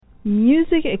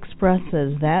Music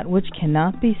expresses that which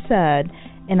cannot be said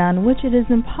and on which it is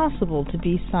impossible to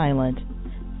be silent.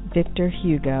 Victor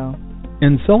Hugo.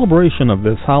 In celebration of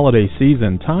this holiday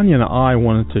season, Tanya and I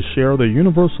wanted to share the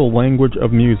universal language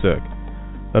of music.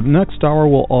 The next hour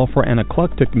will offer an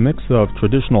eclectic mix of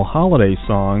traditional holiday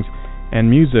songs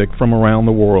and music from around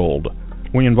the world.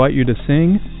 We invite you to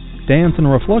sing, dance, and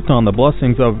reflect on the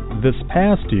blessings of this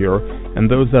past year and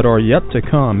those that are yet to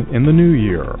come in the new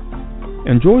year.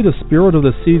 Enjoy the spirit of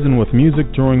the season with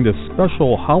music during this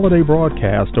special holiday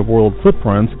broadcast of World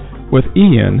Footprints with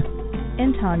Ian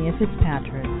and Tanya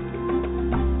Fitzpatrick.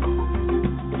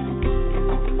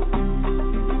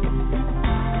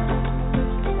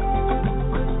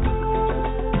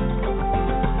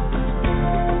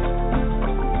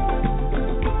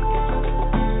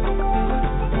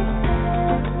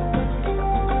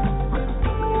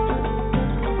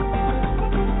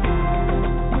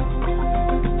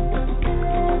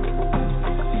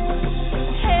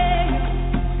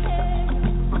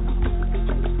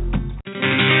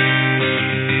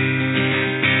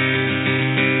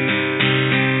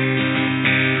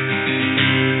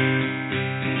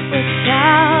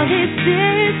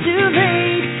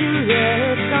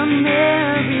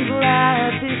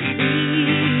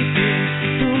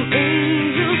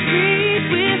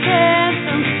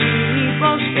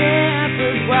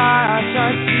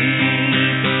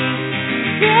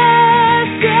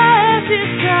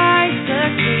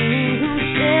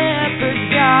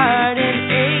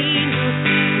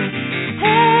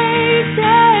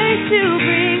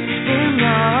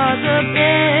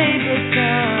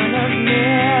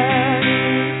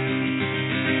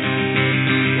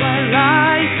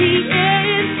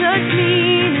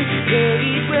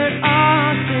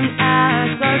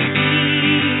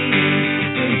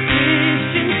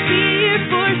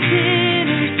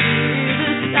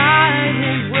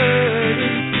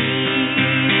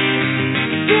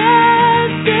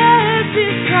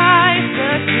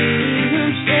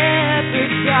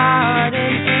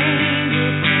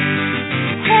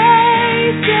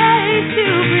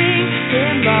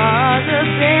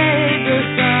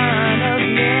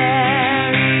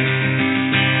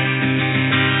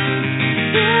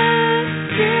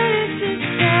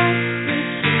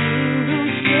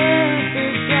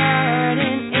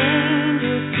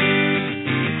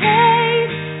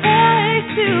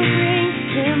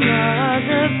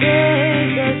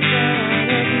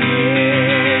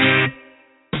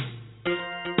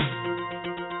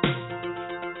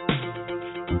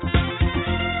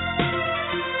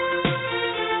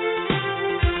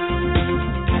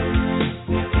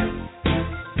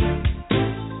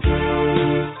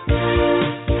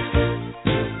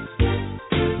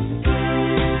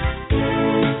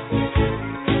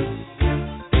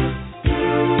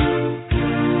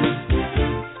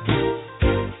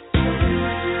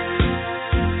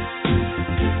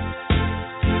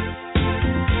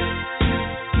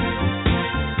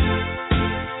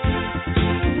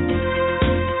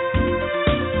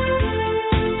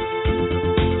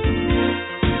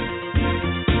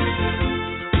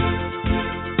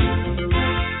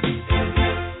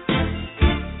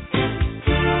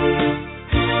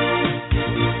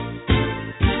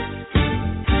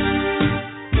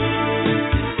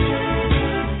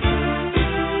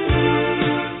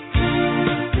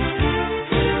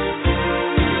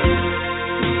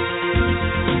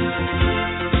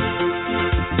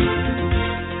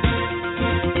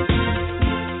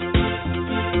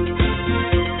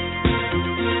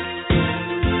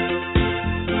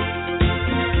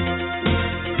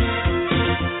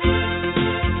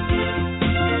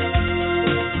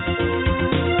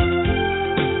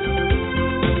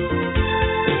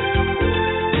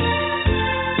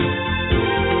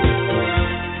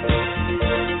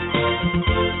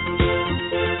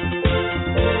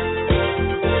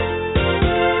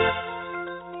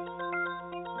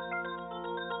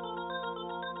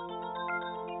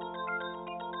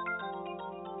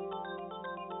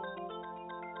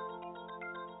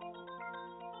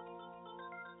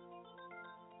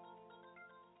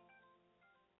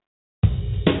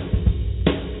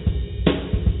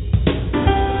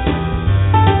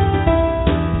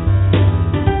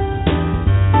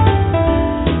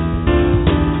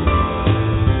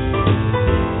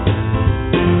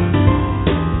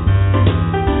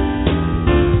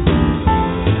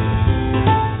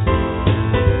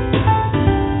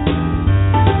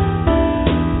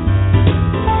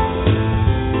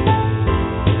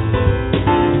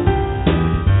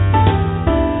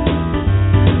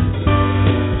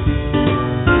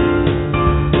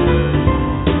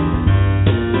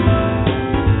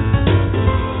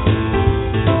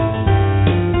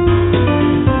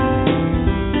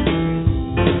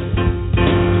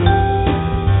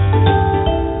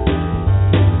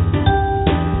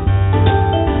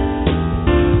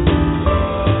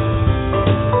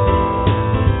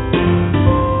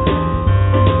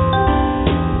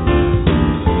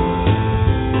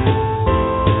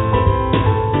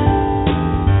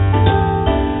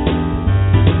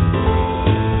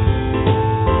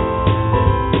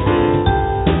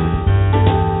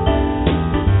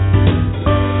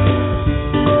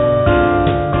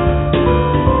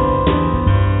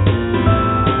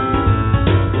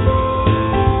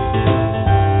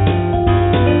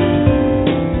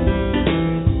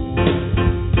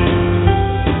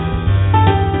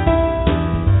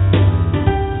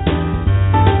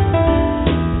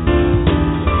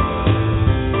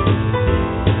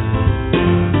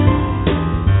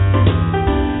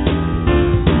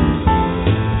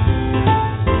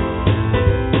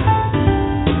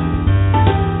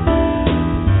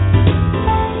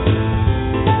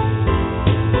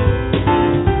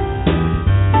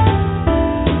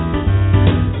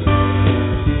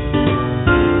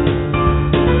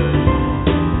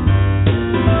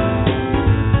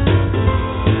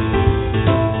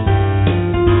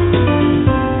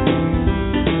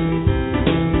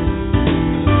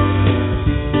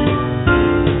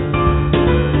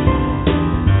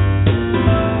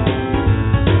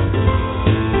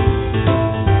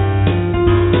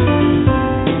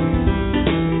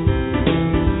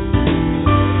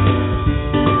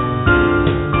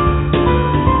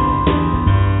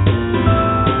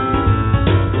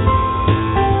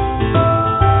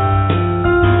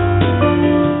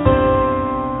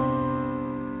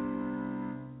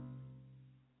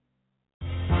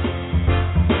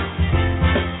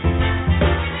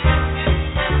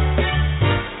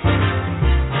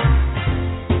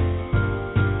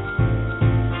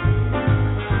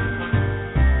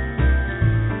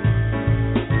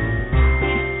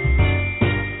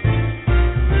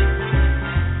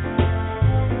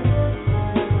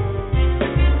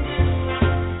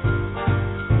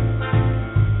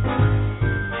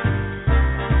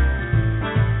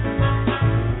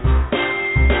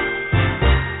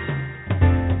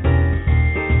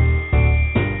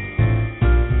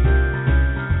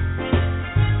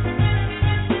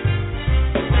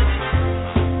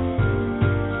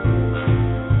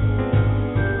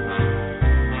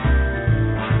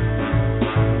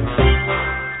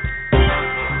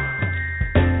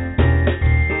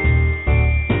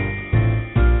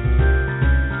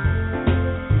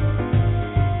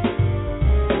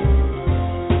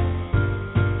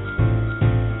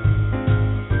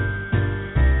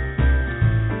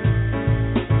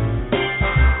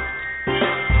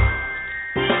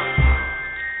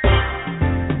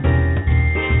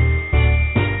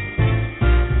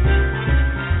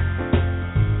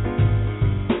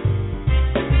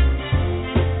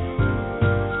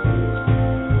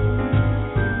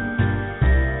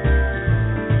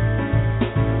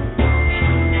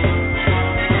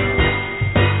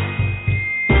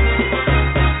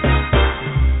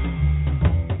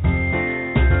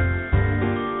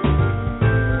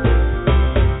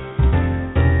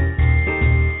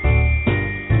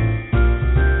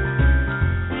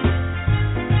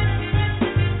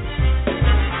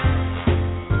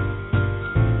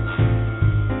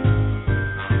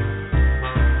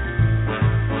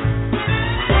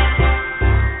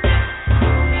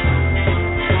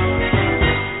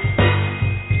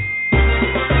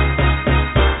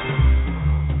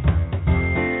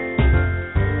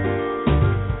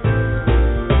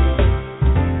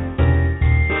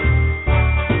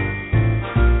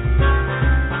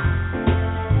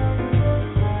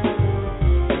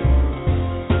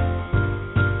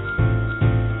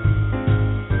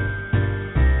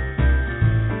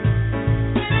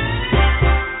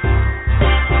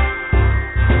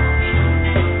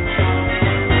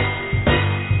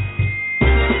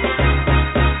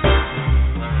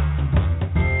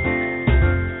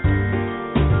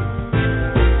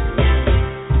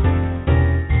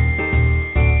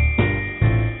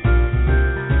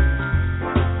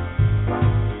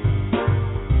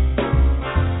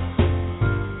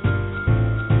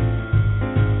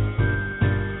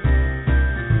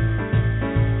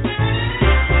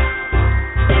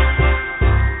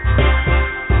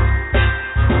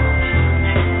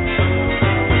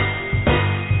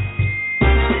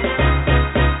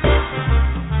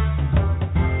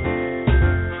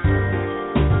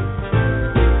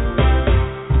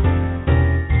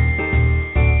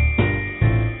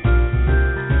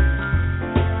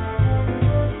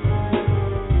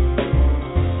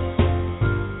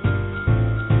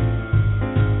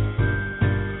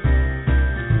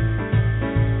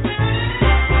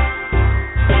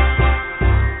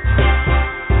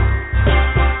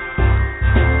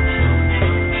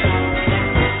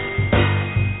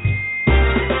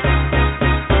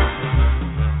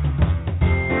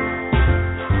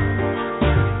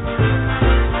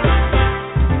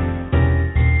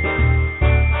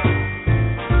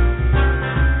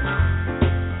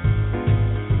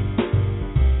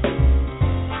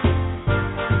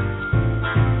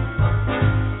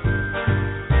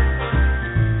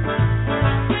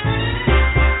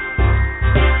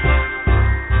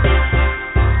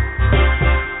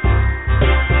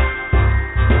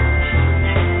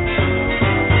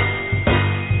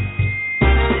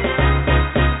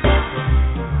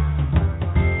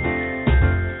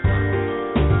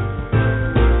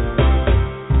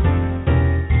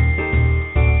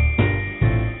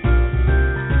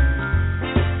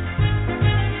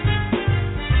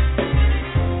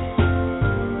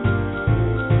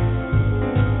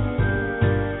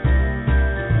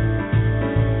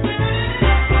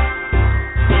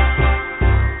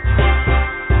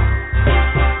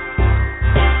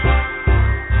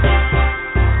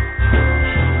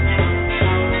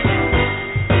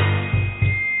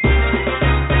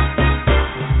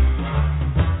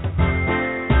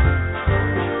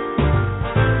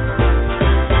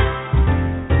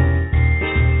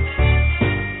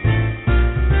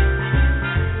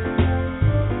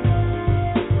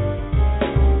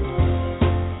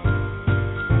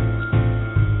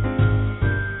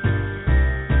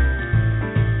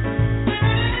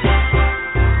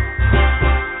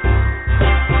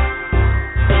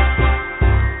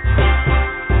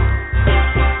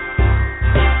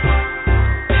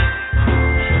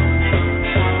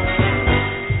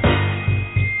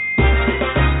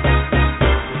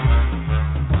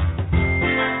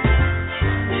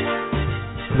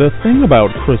 The thing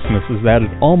about Christmas is that it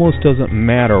almost doesn't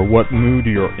matter what mood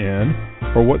you're in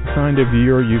or what kind of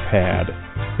year you've had.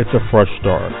 It's a fresh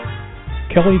start.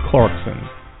 Kelly Clarkson.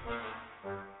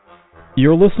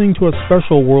 You're listening to a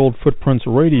special World Footprints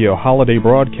Radio holiday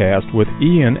broadcast with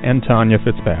Ian and Tanya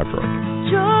Fitzpatrick.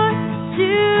 Joy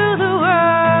to the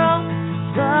world,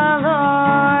 the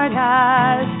Lord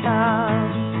has come.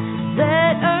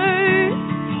 Let earth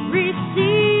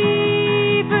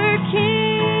receive her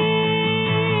King.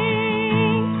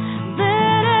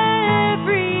 Let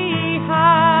every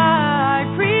heart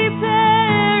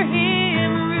prepare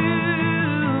him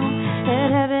room.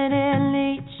 And heaven and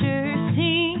nature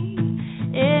sing.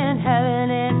 In heaven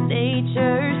and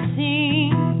nature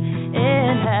sing.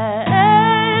 In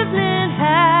heaven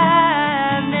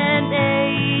and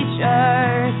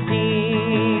nature sing.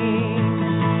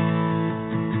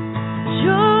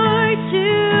 Joy to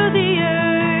the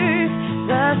earth,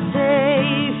 the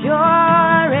Savior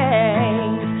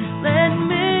reigns. Let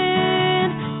men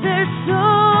their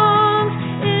songs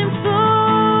employ,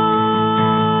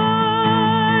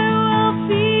 while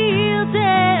fields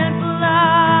and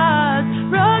floods,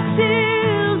 rocks,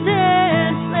 hills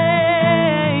and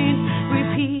plains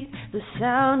repeat the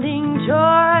sounding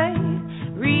joy.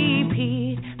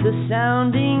 Repeat the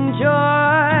sounding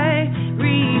joy.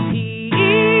 Repeat,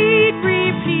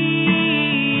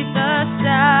 repeat the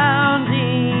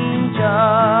sounding joy.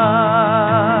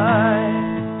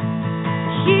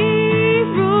 He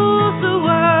rules the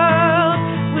world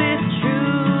with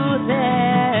truth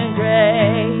and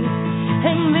grace,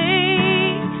 and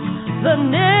makes the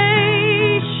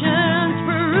nations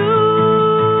prove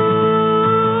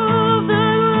the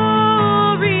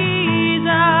glories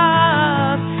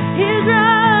of his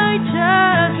righteousness.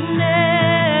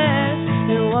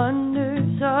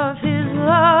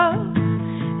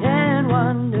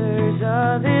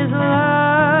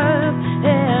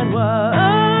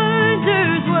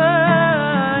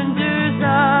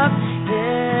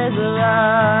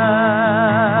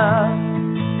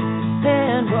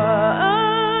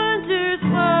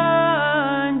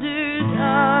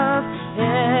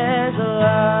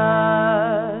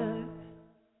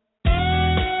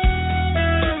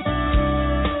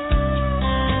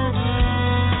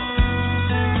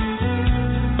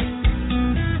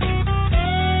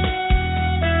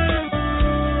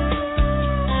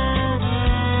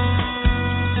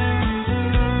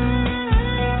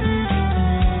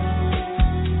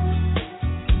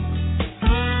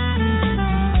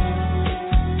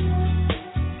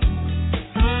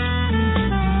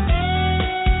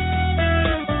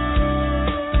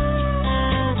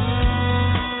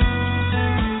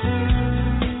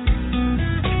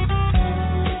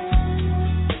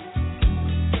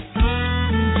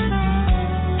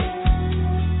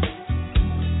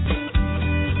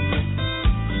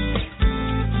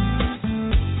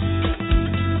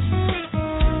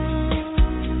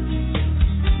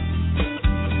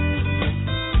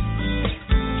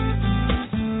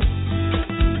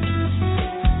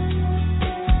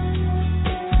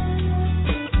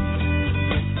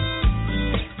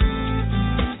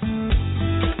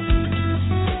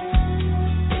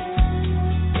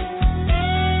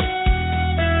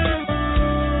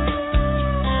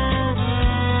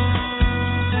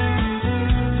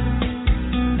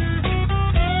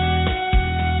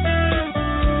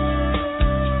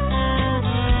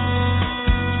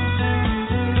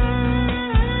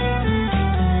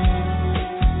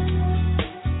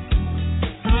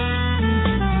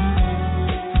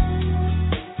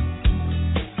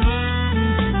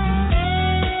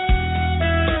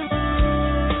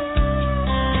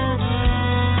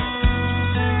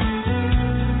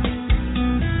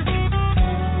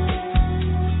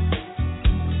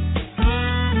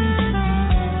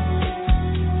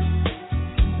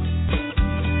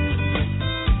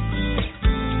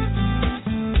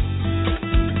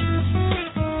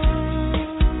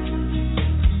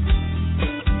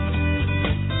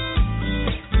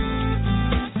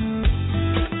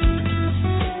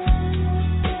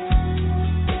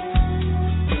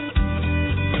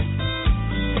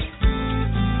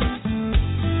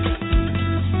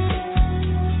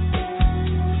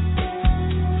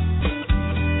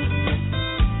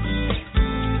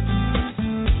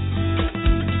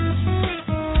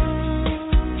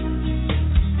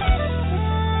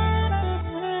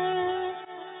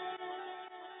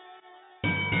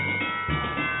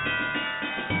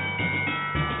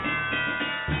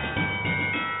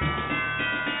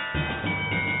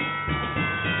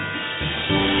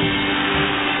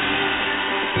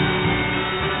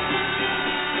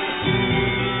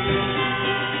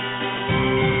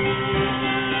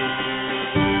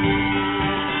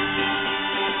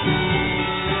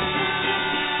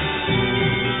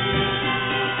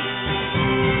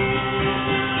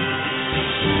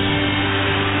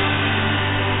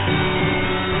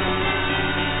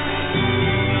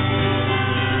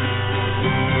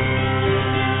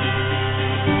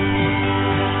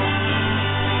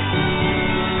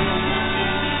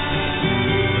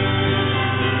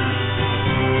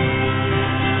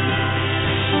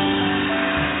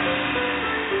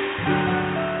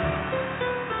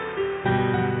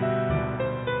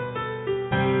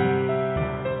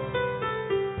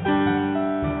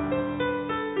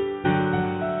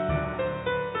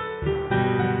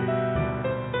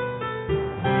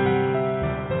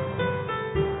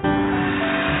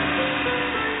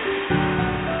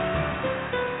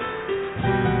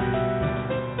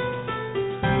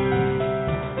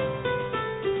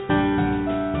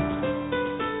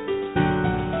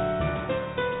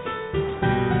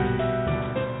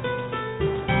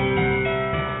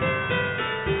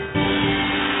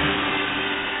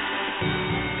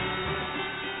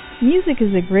 music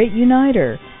is a great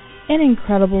uniter, an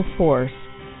incredible force,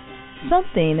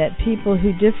 something that people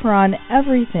who differ on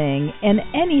everything and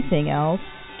anything else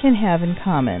can have in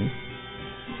common.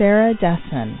 Sarah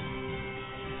Desson.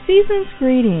 Season's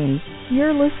greetings.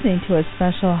 You're listening to a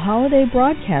special holiday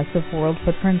broadcast of World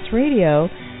Footprints Radio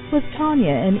with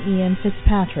Tanya and Ian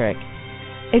Fitzpatrick.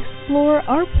 Explore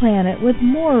our planet with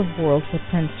more of World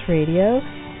Footprints Radio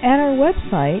at our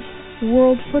website,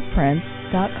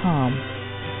 worldfootprints.com.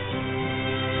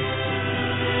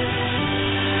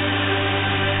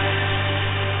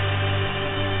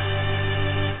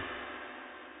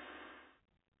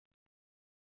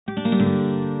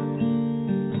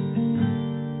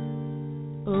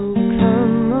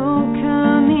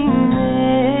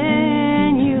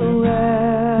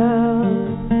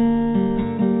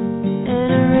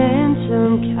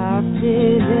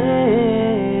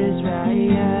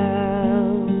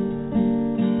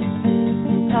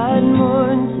 Israel,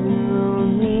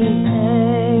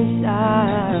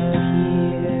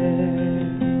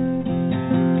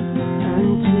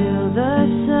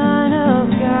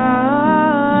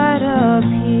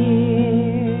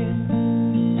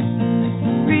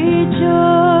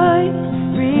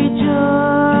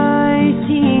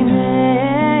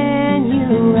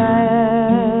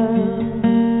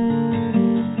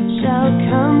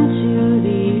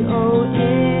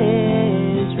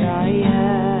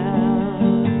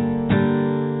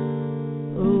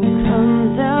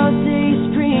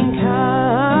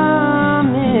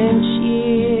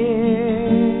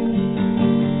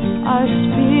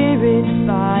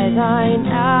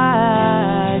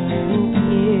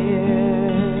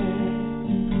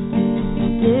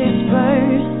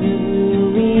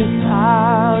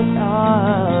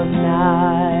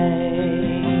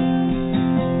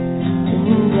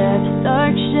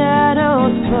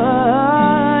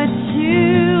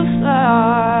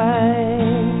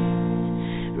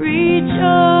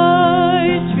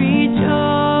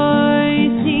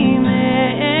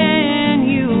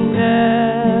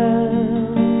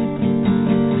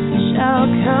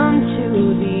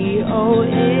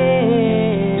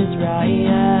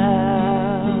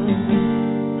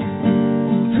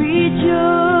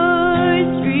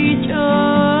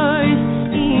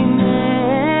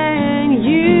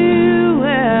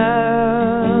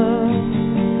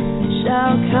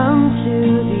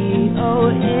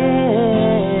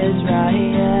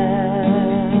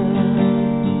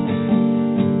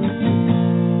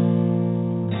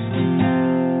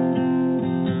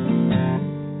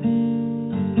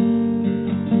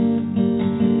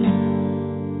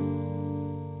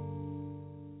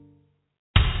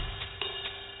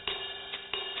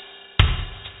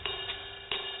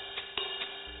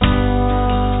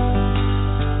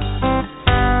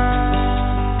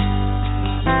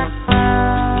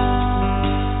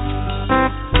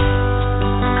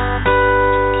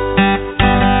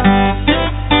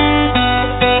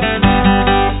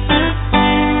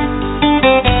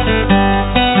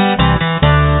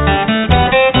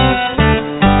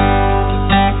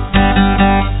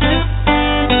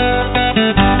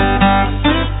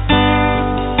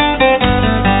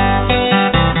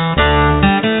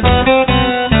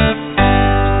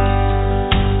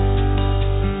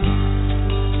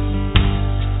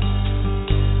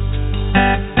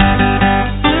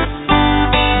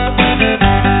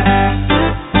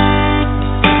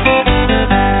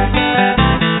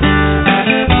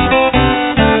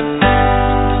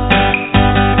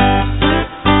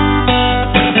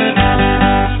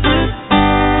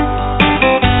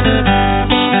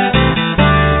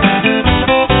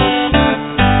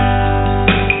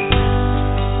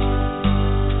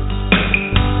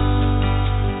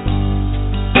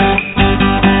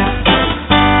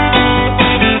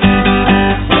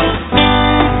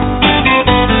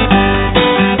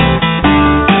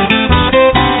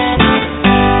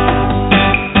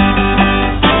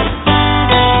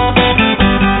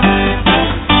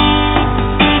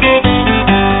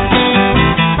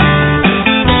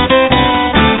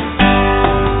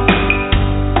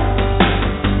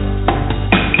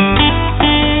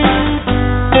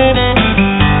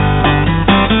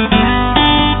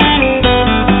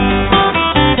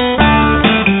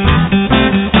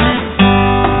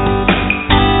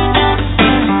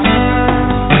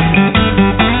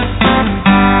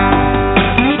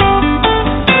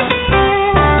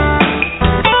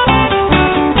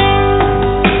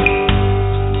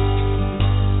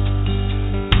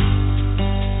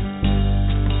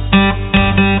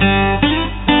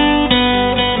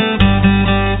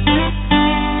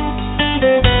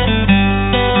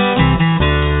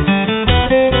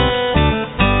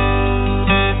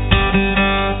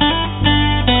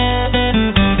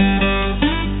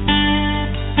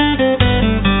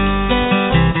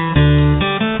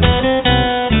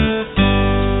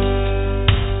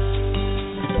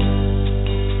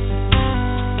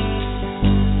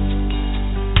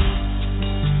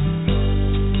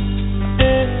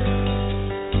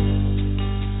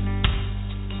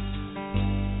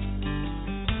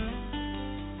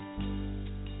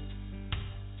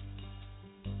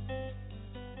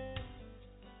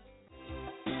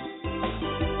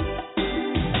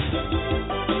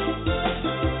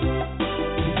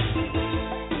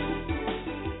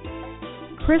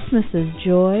 Christmas is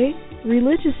joy,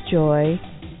 religious joy,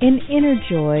 and inner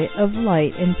joy of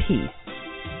light and peace.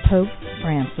 Pope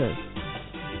Francis.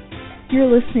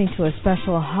 You're listening to a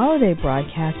special holiday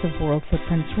broadcast of World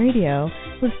Footprints Radio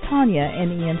with Tanya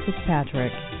and Ian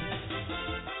Fitzpatrick.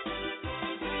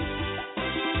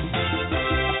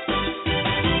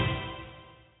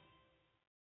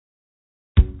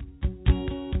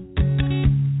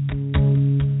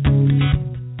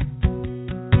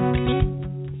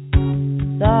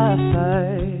 The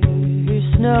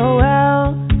first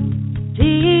Noel,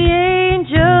 the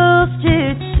angels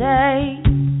did say,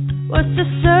 was to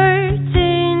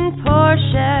certain poor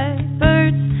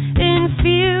shepherds in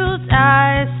fields,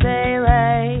 I say,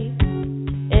 lay,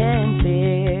 in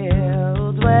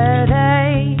fields where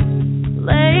they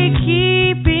lay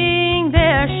keeping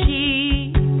their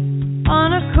sheep on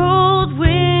a cold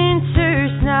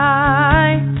winter's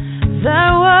night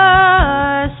that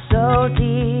was so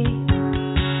deep.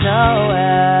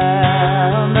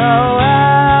 Noel,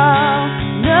 Noel,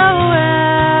 Noel,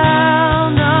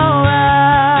 Noel,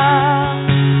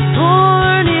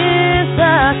 born is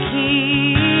the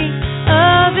King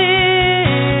of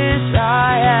Israel.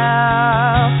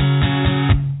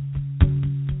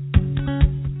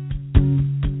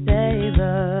 They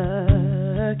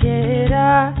looked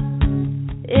up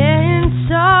and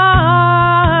saw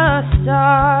a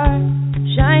star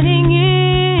shining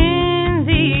in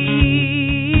the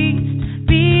east,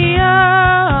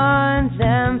 beyond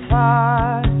them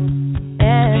far,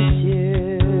 and to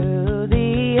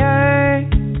the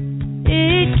earth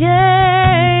it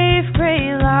gave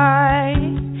great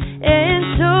light, and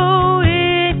so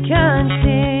it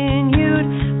continued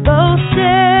both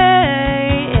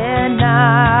day and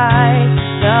night.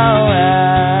 Noel,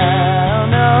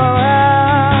 Noel,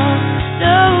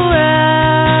 Noel,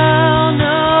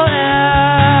 Noel,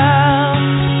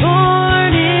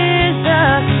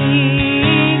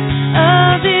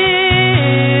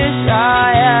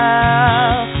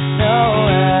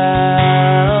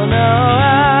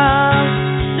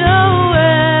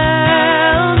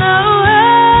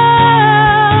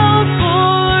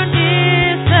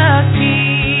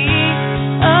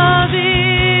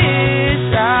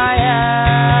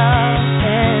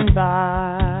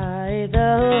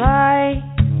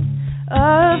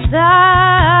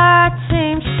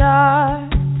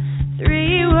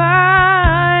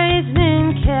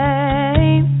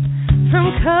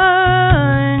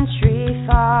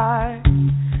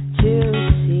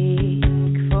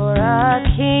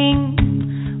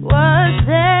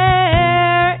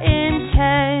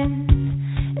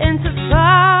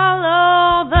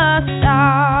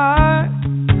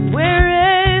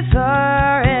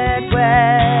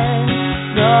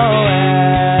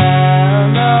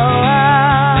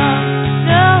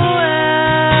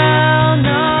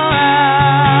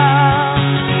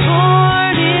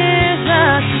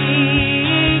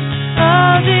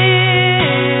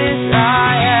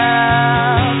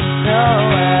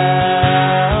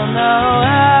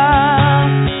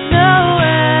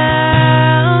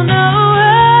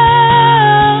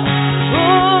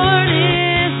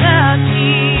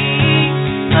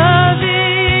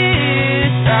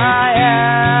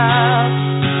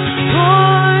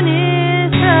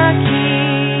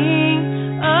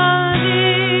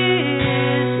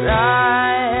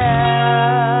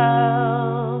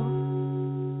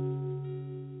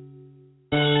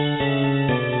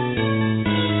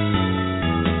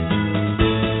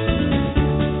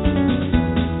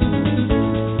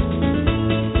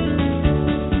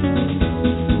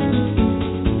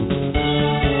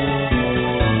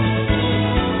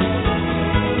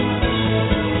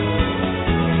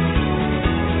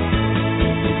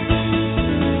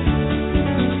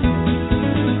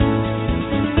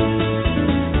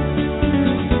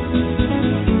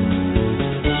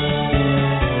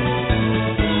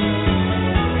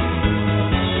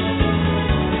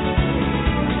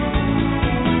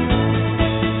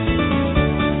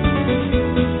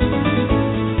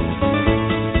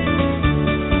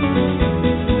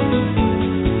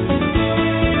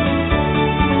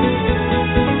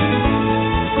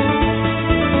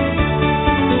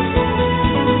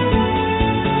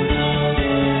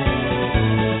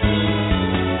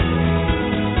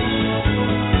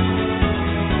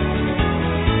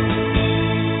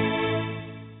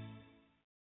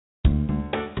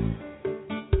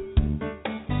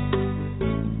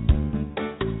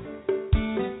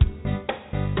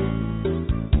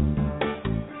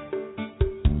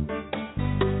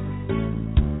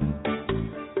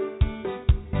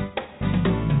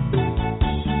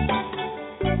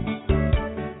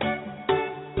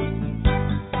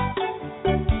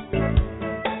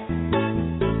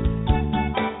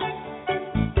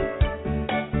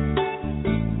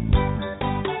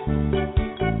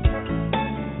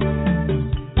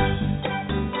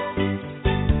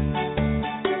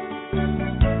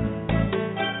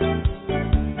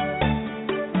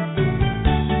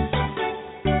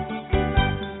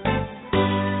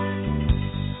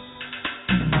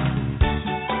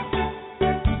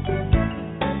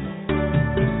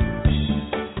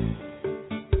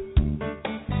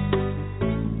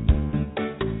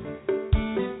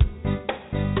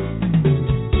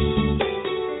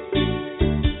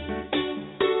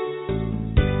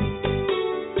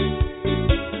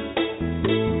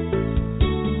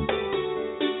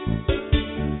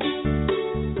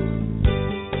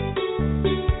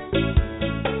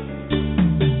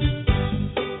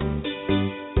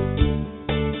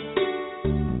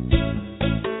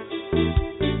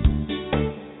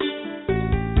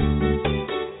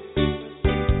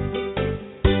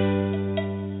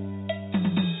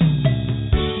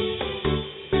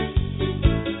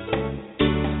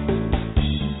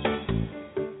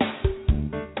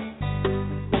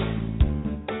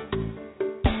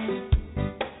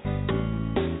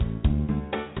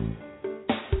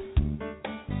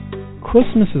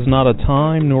 Christmas is not a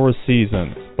time nor a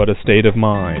season, but a state of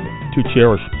mind. To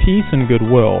cherish peace and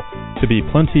goodwill, to be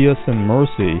plenteous in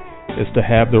mercy, is to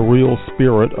have the real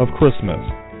spirit of Christmas.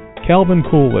 Calvin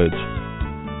Coolidge.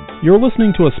 You're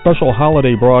listening to a special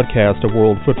holiday broadcast of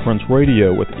World Footprints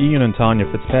Radio with Ian and Tanya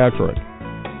Fitzpatrick.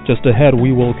 Just ahead,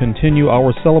 we will continue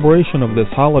our celebration of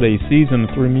this holiday season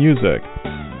through music.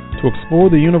 To explore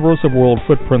the universe of World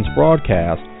Footprints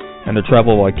broadcast and to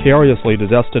travel vicariously to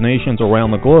destinations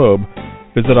around the globe,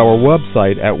 visit our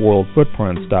website at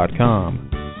worldfootprints.com.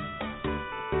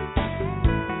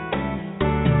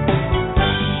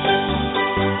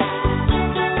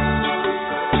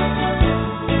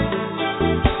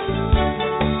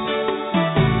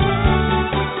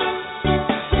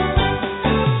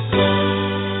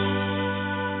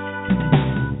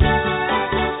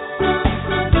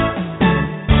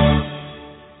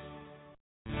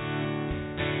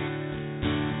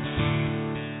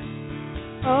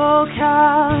 Oh,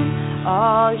 come,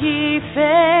 all ye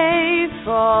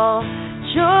faithful,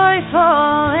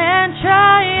 joyful and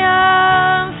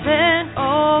triumphant.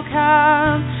 Oh,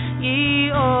 come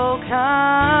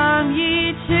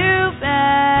ye to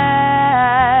Bethlehem.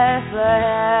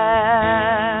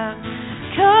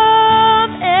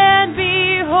 Come and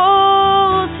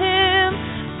behold him,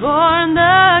 born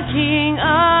the King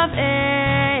of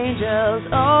angels.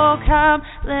 Oh, come,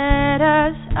 let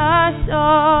us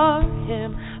adore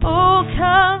him. Oh,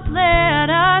 come, let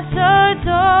us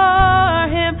adore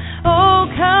him. Oh,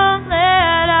 come,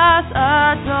 let us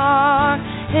adore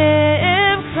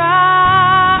him,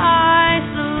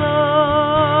 Christ the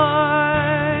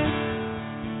Lord.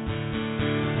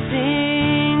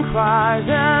 Sing, choirs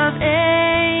of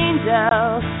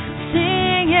angels,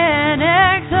 sing in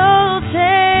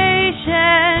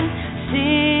exultation.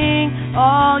 Sing,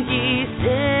 all ye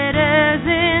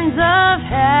citizens of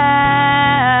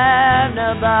heaven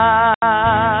above.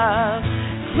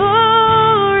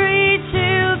 Glory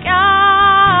to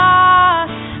God,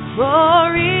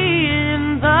 glory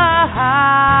in the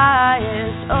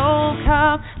highest. Oh,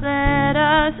 come, let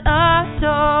us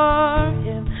adore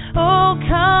him. Oh,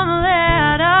 come,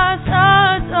 let us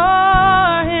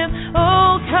adore him.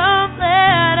 Oh, come,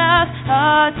 let us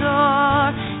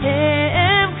adore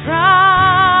him,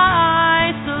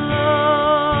 Christ the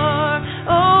Lord.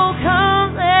 Oh,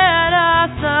 come, let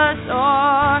us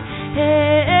adore him.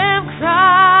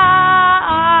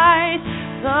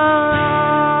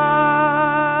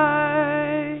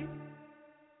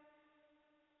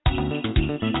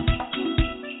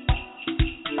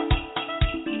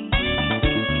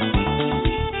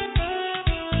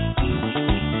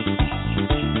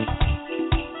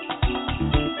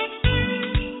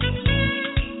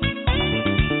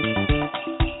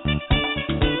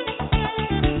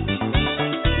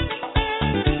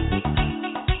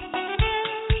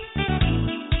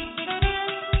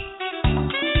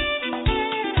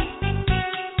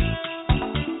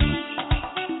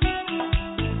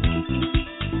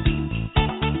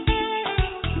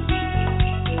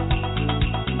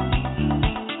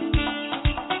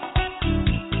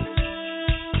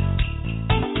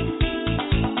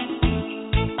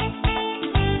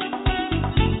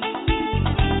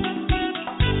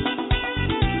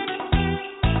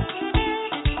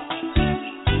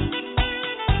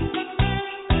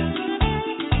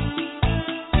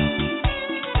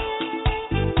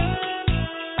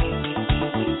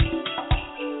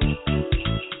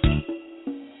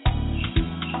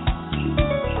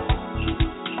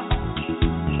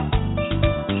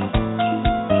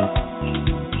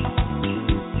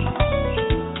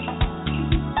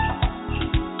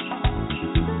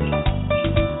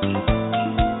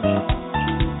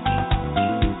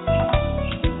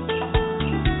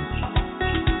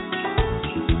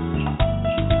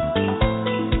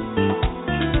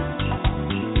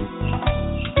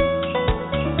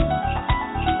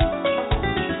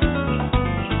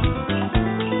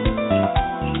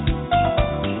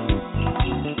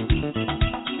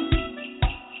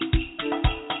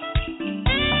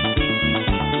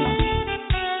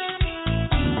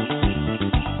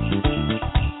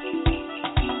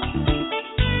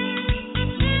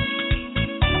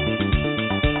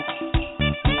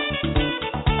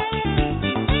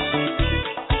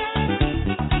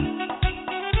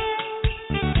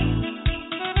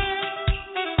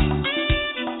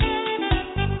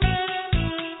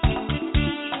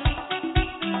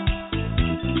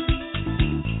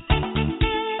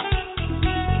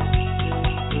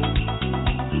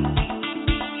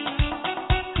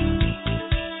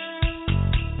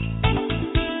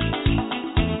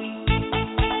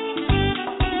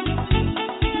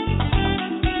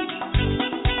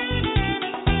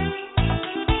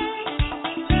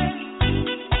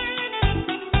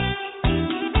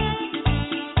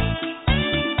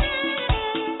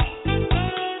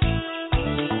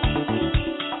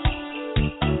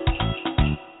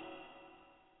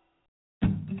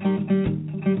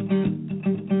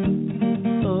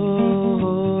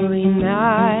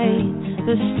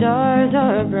 the stars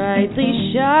are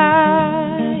brightly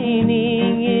shining.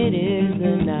 It is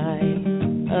the night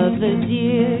of the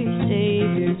dear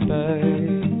Savior's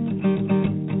birth.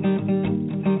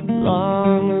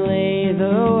 Long lay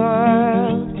the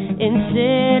world in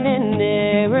sin and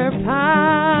error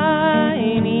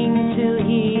pining, till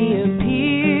He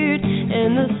appeared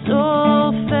and the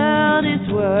soul felt His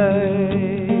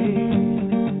word.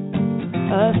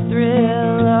 A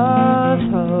thrill of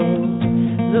hope,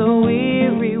 the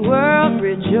weary world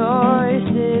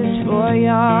rejoices, for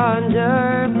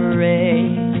yonder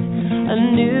breaks a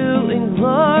new and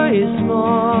glorious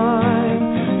morn.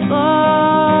 Fall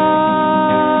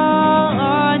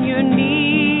on your knees,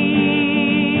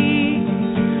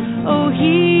 oh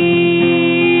hear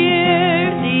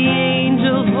the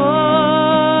angel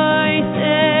voices,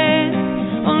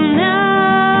 oh night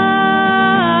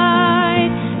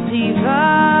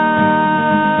divine,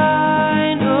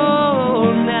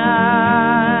 oh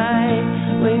night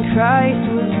when Christ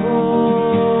was born,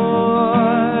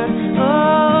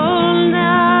 oh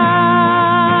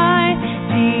night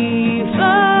divine,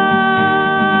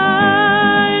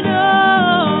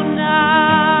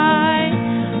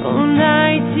 oh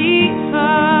night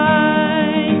divine.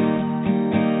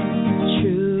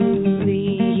 Truly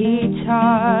He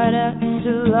taught us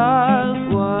to love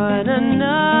one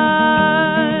another.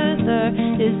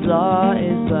 His law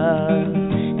is love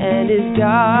and His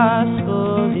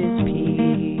gospel is peace.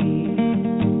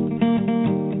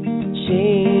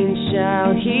 Chains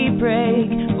shall He break,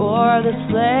 for the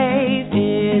slave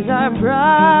is our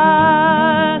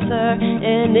brother,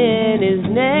 and in His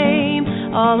name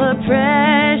all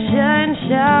oppression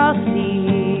shall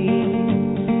cease.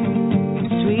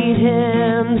 Sweet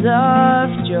hymns of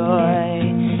joy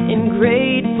in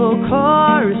grateful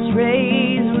chorus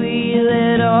raise, we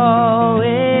let all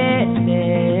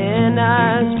within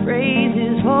us praise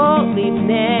His holy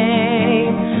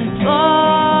name.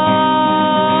 Fall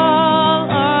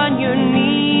on your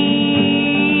knees,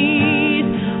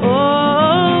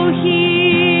 oh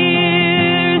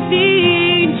hear the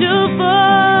angel voices,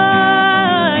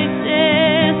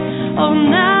 oh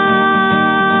night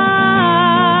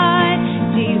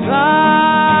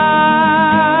divine,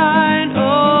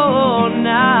 oh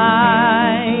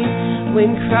night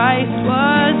when Christ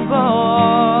was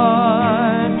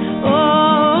born,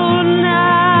 oh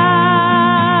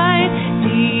night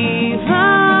divine,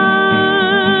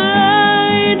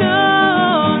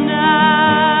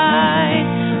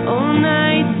 oh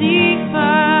night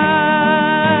divine,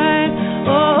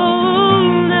 oh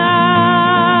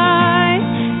night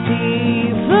divine,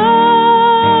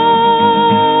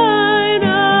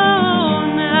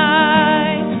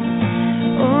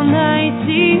 oh night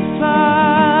divine.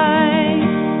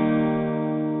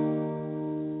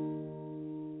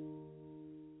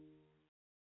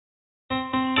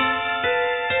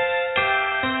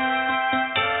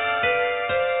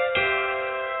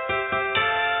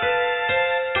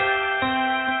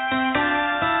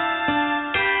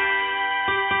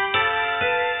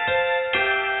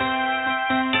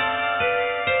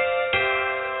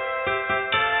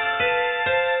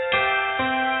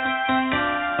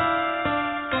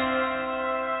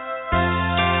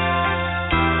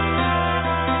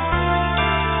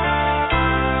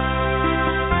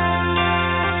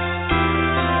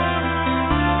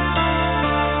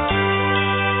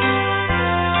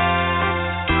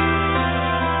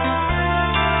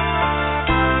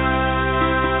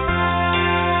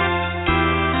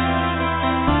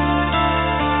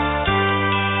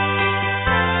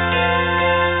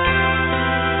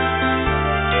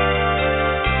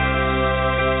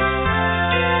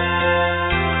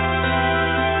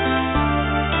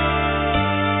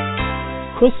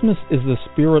 Christmas is the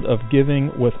spirit of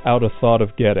giving without a thought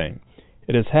of getting.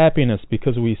 It is happiness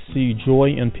because we see joy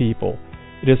in people.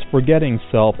 It is forgetting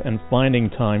self and finding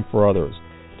time for others.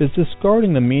 It is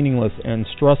discarding the meaningless and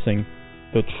stressing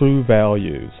the true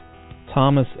values.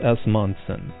 Thomas S.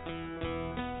 Monson.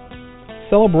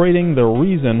 Celebrating the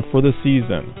reason for the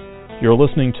season. You're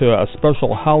listening to a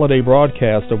special holiday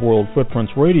broadcast of World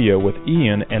Footprints Radio with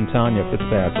Ian and Tanya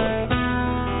Fitzpatrick.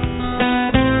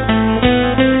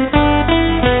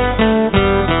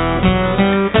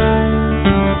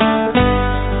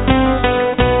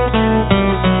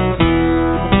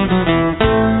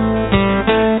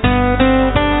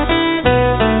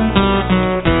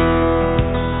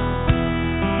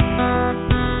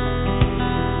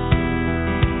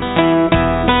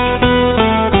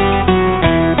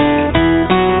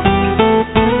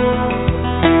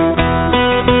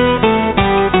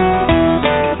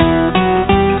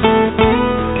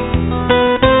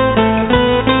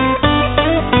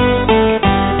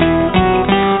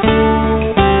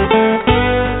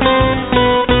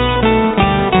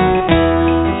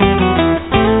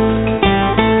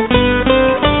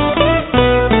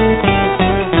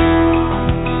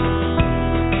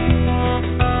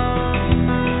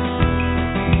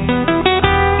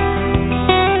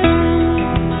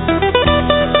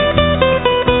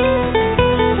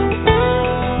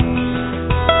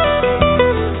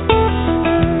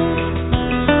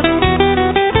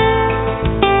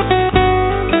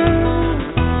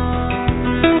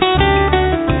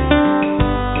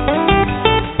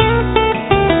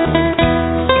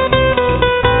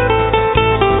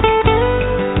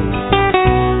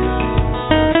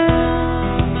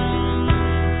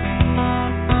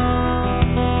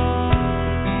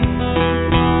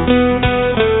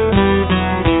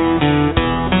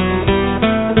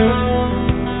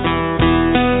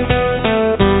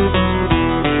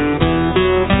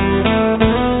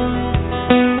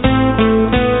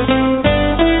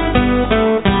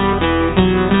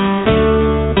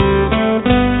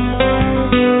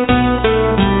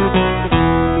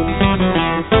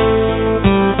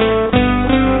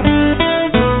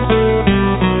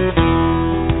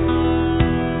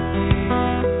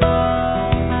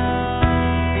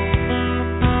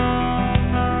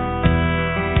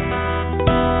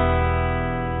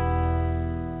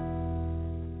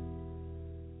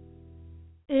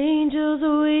 angels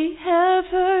we have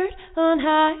heard on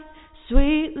high,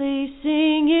 sweetly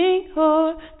singing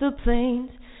o'er the plains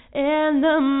and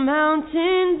the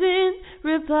mountains in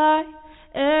reply,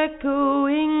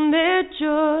 echoing their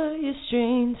joyous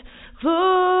strains.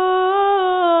 Gloria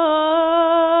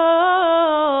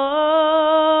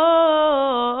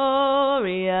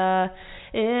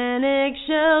in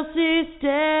excelsis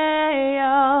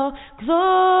Deo.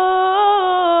 Gloria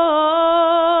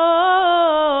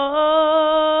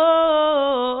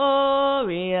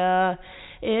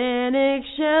in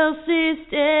excelsis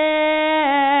Deo.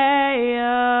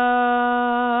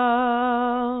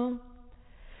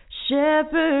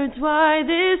 Shepherds, why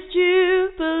this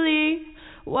jubilee?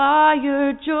 Why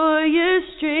your joyous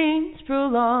strains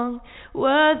prolong?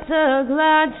 What the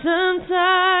gladsome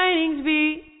tidings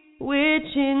be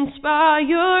which inspire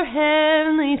your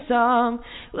heavenly song?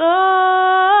 Gloria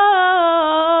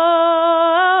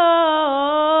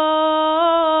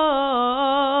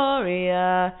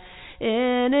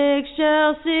in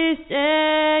excelsis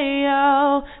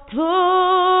Deo.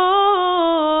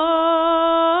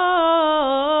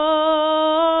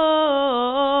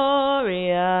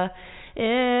 Gloria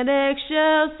in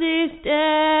excelsis Deo.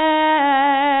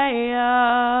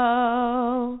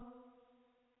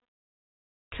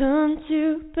 Come to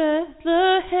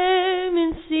Bethlehem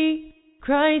and see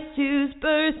Christ whose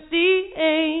birth the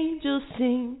angels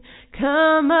sing.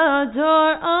 Come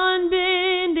adore on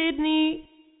bended knee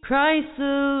Christ the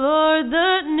Lord,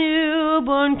 the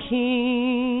newborn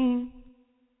King.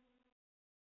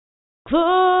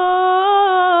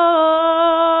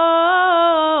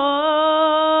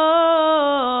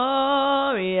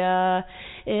 Gloria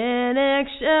in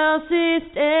excelsis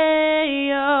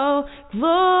Deo.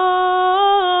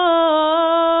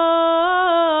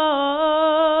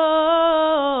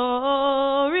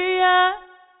 Gloria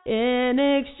in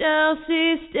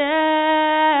excelsis Deo.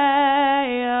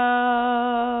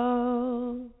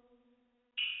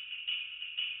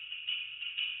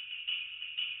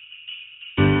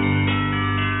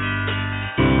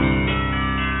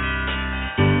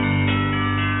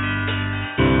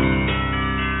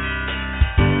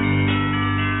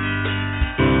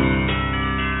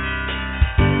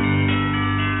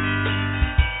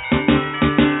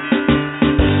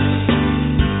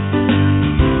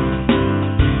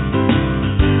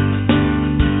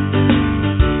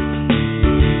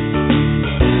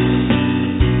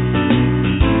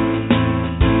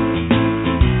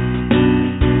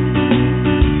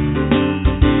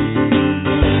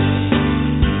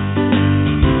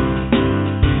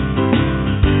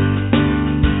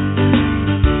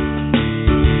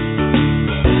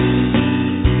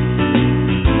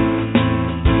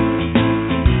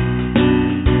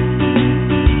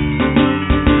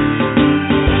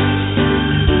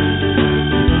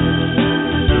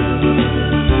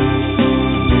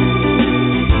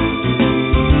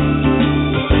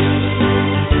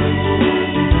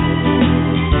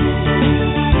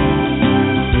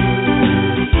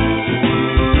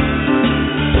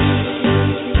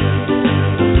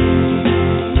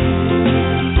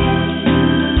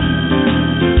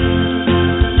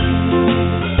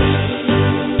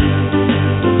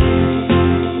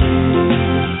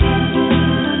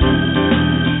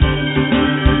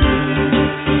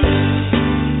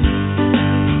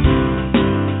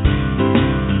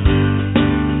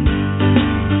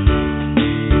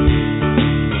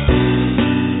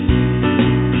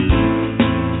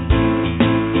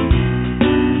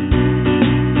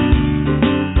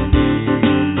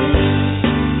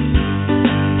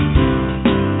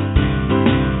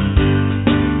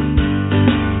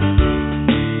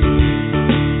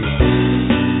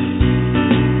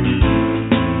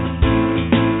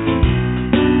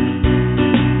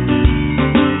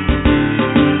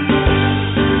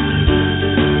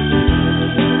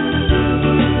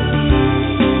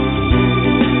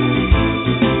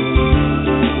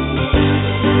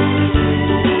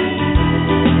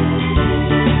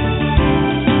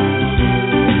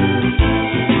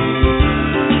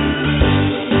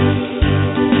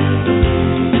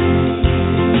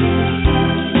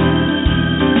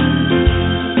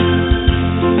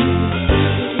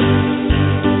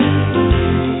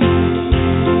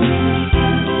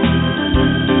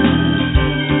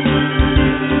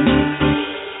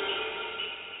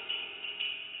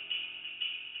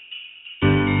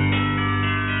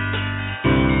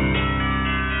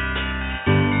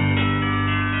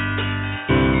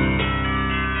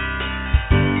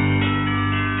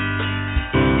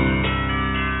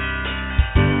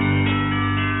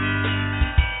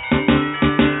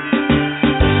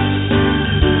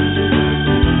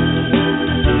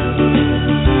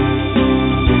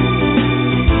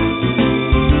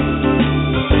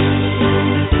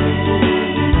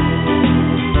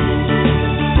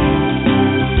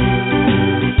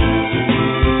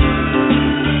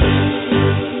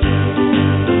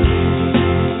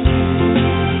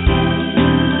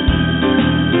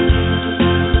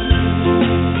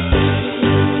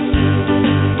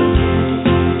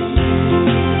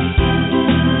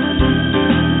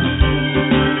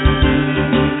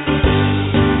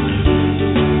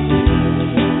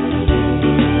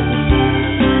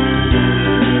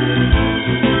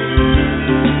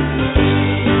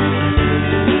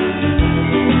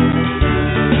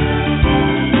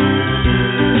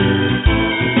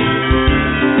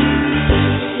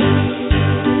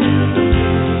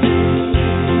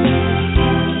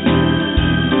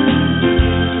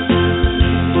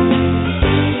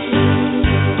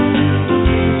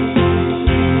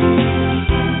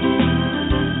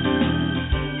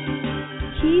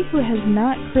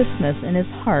 happiness in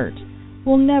his heart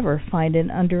will never find it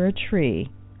under a tree.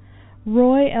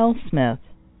 Roy L. Smith.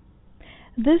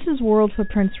 This is World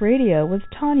Footprints Radio with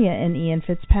Tanya and Ian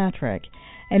Fitzpatrick,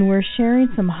 and we're sharing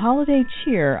some holiday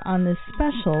cheer on this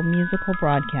special musical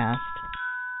broadcast.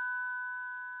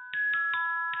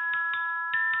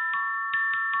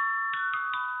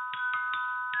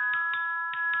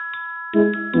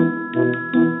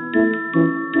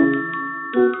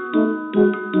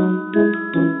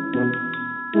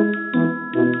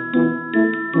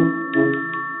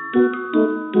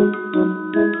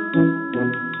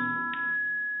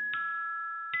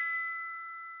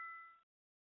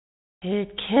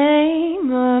 It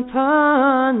came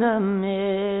upon the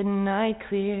midnight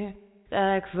clear,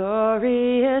 that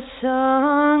glorious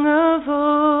song of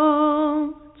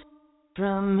old,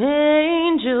 from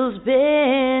angels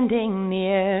bending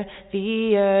near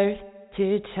the earth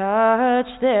to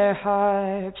touch their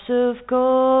harps of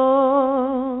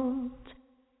gold.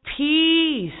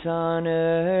 Peace on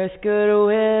earth,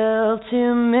 goodwill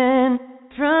to men,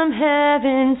 from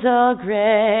heaven's all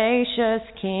gracious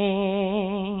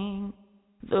King.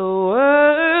 The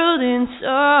world in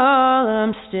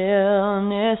solemn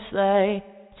stillness lay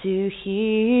to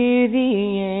hear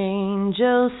the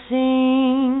angels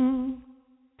sing.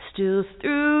 Still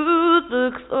through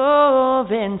the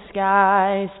cloven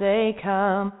skies they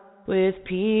come, with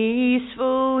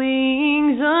peaceful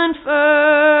wings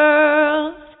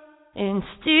unfurled, and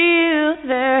still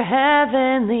their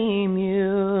heavenly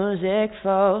music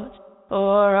floats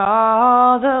o'er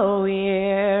all the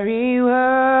weary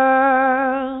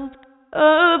world.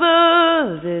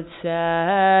 Above the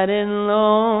sad and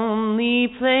lonely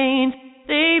plains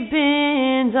they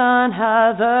bend on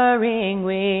hovering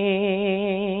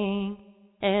wing,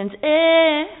 and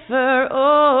ever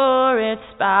o'er its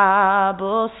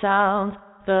Babel sounds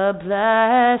the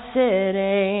blessed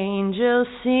angels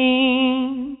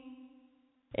sing.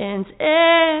 And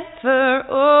ever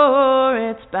o'er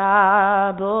its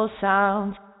Babel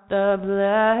sounds the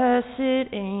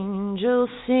blessed angels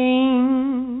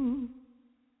sing.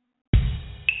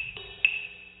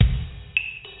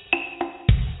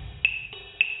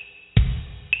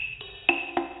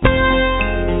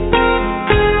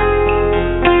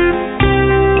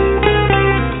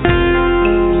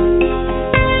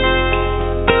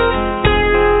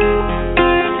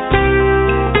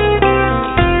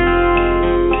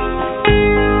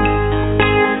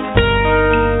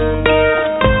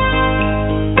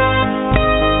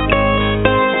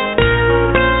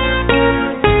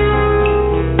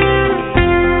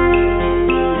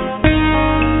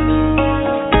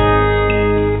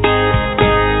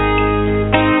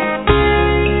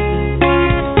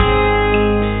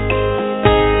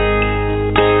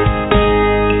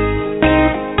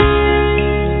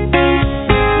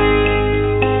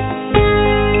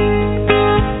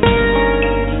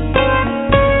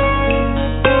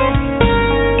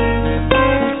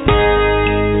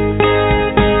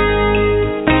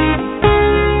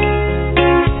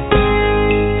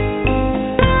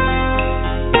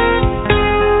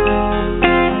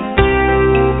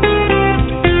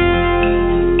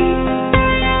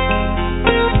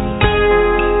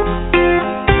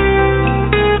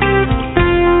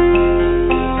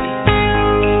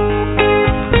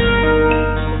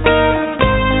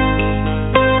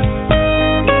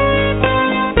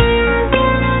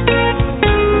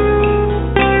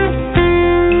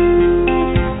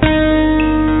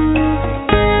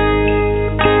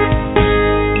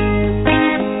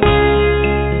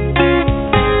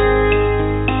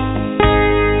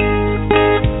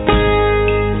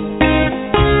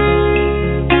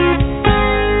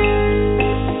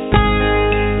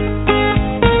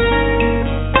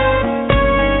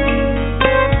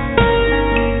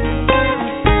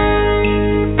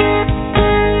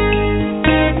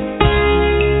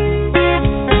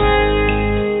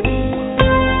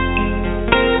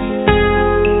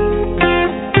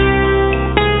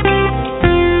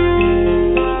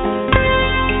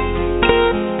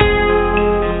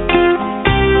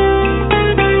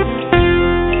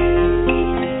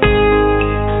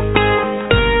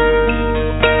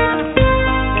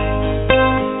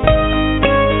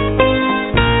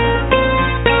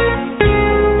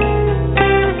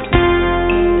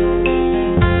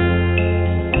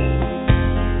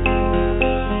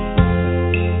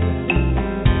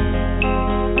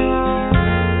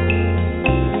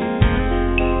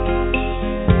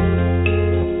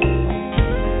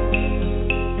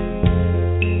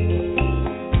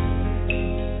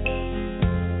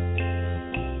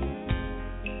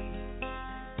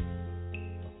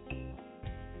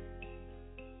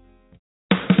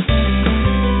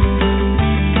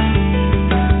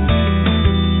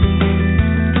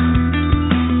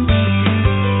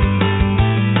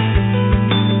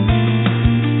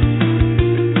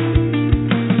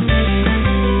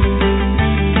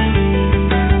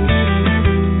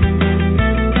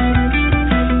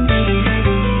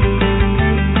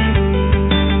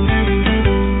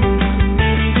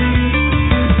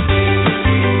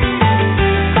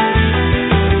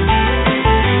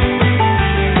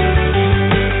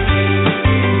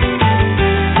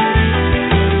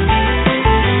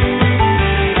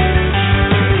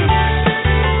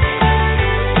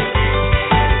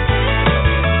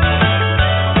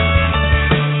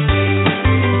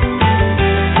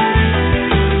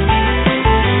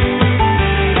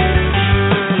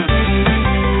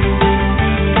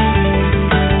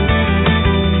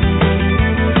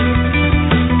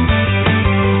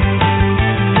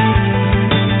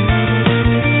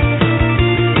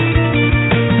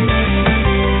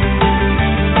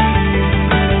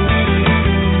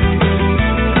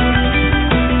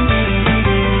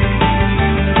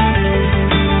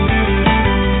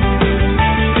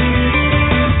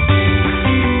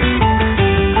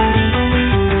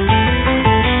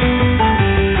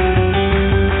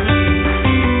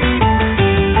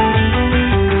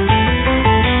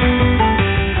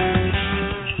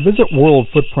 Visit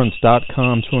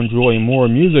worldfootprints.com to enjoy more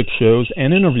music shows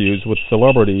and interviews with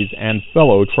celebrities and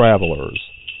fellow travelers.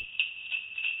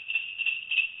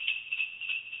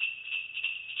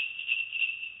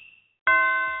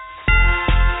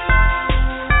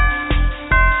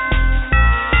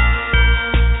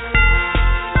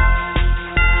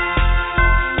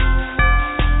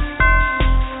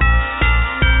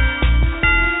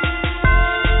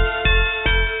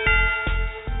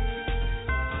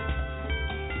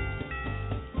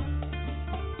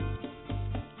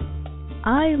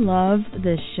 I love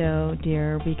this show,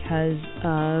 dear, because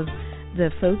of the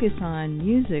focus on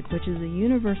music, which is a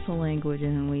universal language,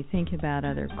 and when we think about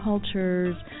other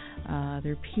cultures,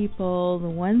 other people, the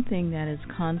one thing that is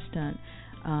constant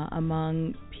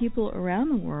among people around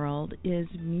the world is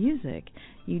music.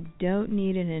 You don't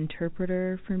need an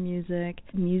interpreter for music.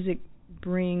 Music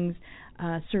brings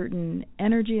a certain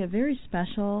energy, a very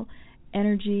special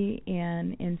energy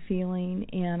and feeling,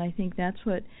 and I think that's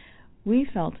what we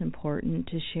felt important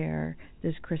to share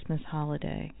this Christmas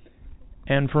holiday.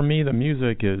 And for me, the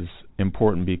music is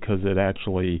important because it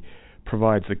actually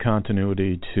provides a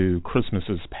continuity to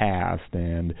Christmases past,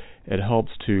 and it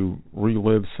helps to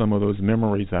relive some of those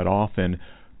memories that often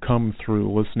come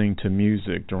through listening to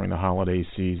music during the holiday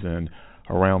season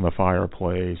around the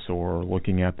fireplace or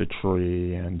looking at the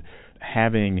tree, and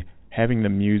having the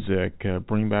music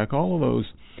bring back all of those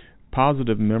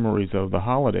positive memories of the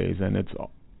holidays. And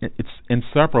it's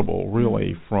inseparable,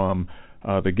 really, from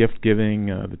the gift giving,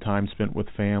 the time spent with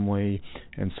family,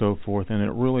 and so forth. And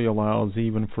it really allows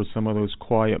even for some of those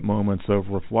quiet moments of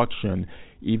reflection,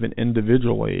 even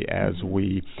individually, as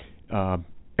we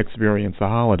experience the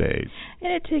holidays.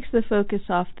 And it takes the focus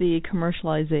off the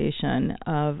commercialization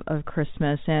of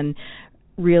Christmas, and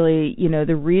really,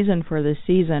 the reason for the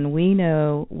season. We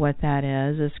know what that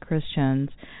is as Christians,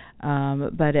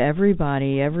 but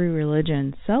everybody, every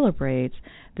religion celebrates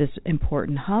this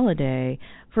important holiday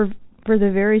for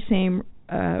the very same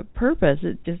purpose.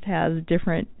 It just has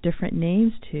different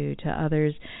names to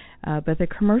others, but the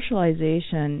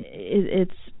commercialization,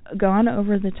 it's gone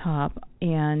over the top.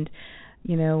 And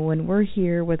when we're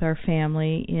here with our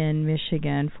family in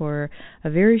Michigan for a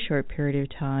very short period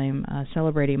of time,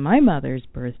 celebrating my mother's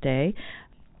birthday,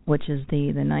 which is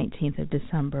the 19th of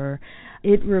December,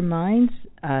 it reminds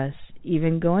us,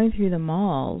 even going through the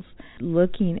malls,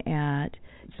 looking at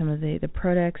some of the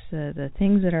products, the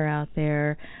things that are out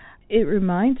there, it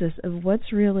reminds us of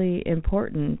what's really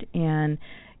important. And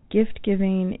gift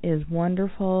giving is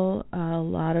wonderful. A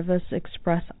lot of us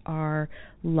express our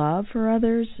love for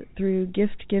others through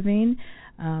gift giving,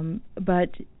 but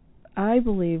I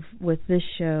believe with this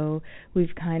show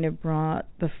we've kind of brought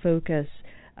the focus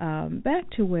back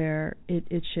to where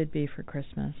it should be for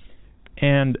Christmas.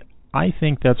 And I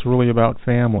think that's really about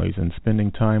families and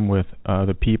spending time with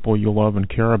the people you love and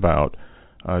care about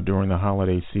during the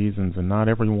holiday seasons. And not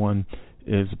everyone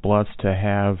is blessed to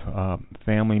have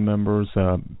family members,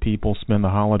 people spend the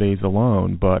holidays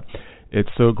alone, but it's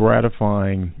so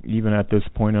gratifying, even at this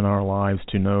point in our lives,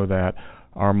 to know that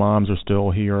our moms are still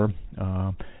here,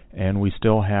 and we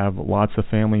still have lots of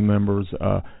family members,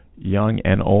 young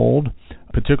and old,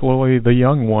 particularly the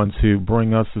young ones, who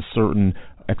bring us a certain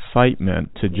excitement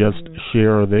to just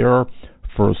share their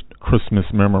first Christmas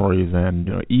memories, and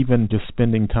even just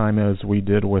spending time as we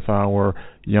did with our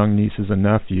young nieces and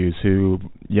nephews who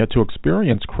yet to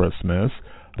experience Christmas,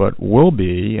 but will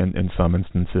be in some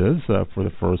instances for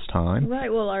the first time.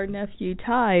 Right. Well, our nephew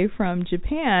Ty from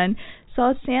Japan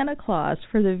saw Santa Claus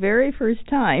for the very first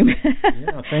time.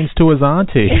 Yeah, thanks to his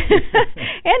auntie.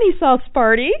 And he saw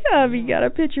Sparty. He got a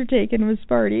picture taken with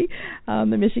Sparty,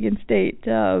 the Michigan State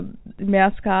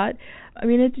mascot. I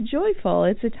mean, it's joyful.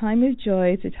 It's a time of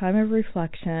joy. It's a time of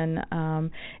reflection.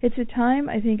 It's a time,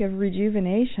 I think, of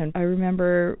rejuvenation. I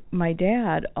remember my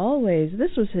dad always,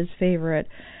 this was his favorite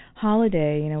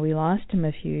holiday. We lost him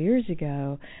a few years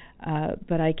ago,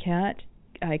 but I can't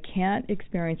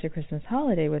experience a Christmas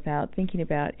holiday without thinking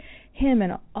about him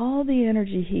and all the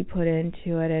energy he put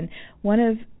into it. And one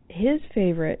of his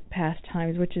favorite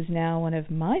pastimes, which is now one of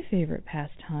my favorite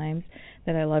pastimes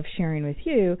that I love sharing with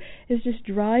you, is just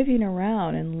driving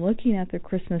around and looking at the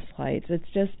Christmas lights.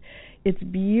 It's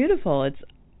beautiful. It's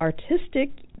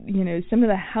artistic. Some of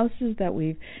the houses that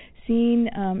we've seen,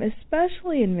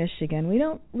 especially in Michigan, we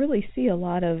don't really see a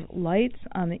lot of lights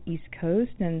on the East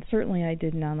Coast, and certainly I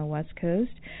didn't on the West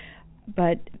Coast.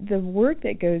 But the work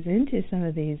that goes into some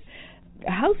of these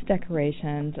house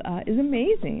decorations is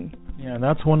amazing. Yeah, and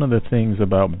that's one of the things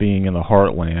about being in the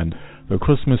heartland the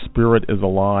Christmas spirit is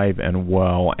alive and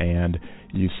well, and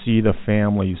you see the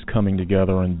families coming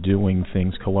together and doing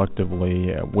things collectively,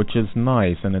 which is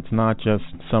nice, and it's not just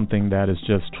something that is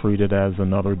just treated as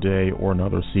another day or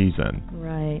another season.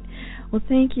 Right. Well,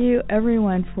 thank you,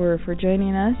 everyone, for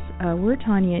joining us. We're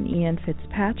Tanya and Ian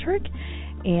Fitzpatrick,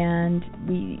 and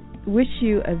we wish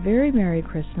you a very Merry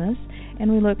Christmas,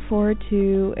 and we look forward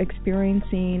to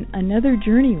experiencing another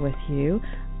journey with you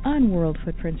on World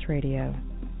Footprints Radio.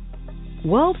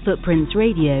 World Footprints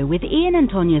Radio with Ian and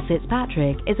Tonya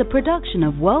Fitzpatrick is a production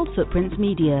of World Footprints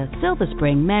Media, Silver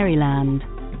Spring, Maryland.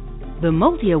 The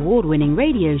multi-award-winning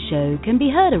radio show can be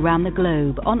heard around the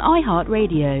globe on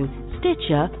iHeartRadio,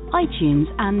 Stitcher, iTunes,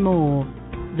 and more.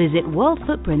 Visit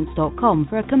worldfootprints.com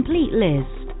for a complete list.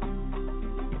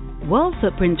 World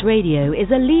Footprints Radio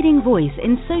is a leading voice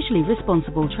in socially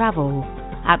responsible travel.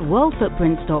 At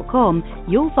worldfootprints.com,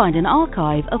 you'll find an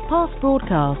archive of past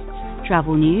broadcasts,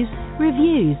 travel news,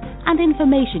 reviews, and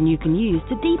information you can use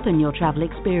to deepen your travel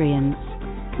experience.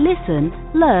 Listen,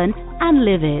 learn, and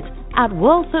live it at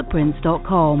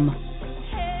worldfootprints.com.